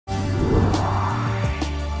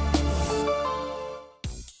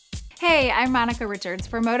Hey, I'm Monica Richards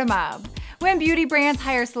for Modamob. When beauty brands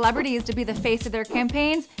hire celebrities to be the face of their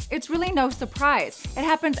campaigns, it's really no surprise. It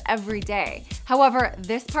happens every day. However,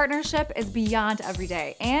 this partnership is beyond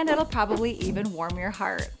everyday, and it'll probably even warm your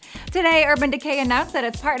heart. Today, Urban Decay announced that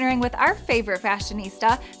it's partnering with our favorite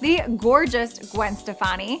fashionista, the gorgeous Gwen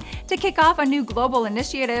Stefani, to kick off a new global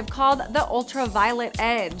initiative called the Ultraviolet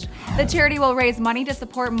Edge. The charity will raise money to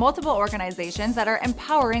support multiple organizations that are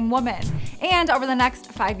empowering women. And over the next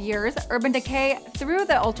 5 years, Urban Decay, through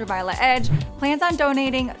the Ultraviolet Edge, plans on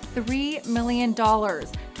donating $3 million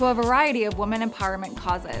to a variety of women empowerment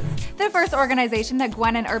causes. The first organization that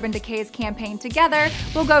Gwen and Urban Decay's campaign together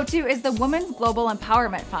will go to is the Women's Global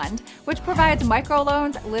Empowerment Fund, which provides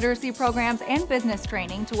microloans, literacy programs, and business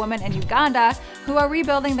training to women in Uganda who are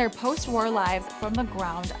rebuilding their post-war lives from the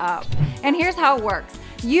ground up. And here's how it works.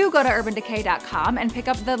 You go to urbandecay.com and pick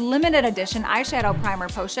up the limited edition eyeshadow primer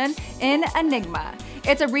potion in Enigma.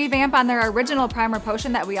 It's a revamp on their original primer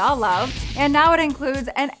potion that we all love, and now it includes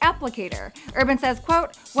an applicator. Urban says,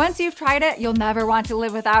 quote, "Once you've tried it, you'll never want to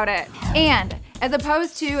live without it." And as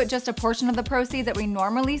opposed to just a portion of the proceeds that we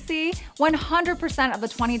normally see, 100% of the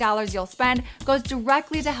 $20 you'll spend goes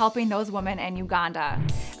directly to helping those women in Uganda.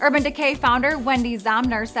 Urban Decay founder Wendy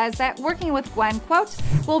Zomner says that working with Gwen, quote,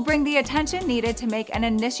 "will bring the attention needed to make an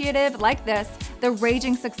initiative like this the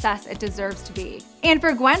raging success it deserves to be." And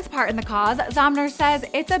for Gwen's part in the cause, Zomner says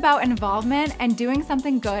it's about involvement and doing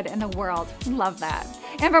something good in the world. Love that.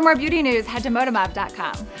 And for more beauty news, head to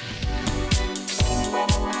modamob.com.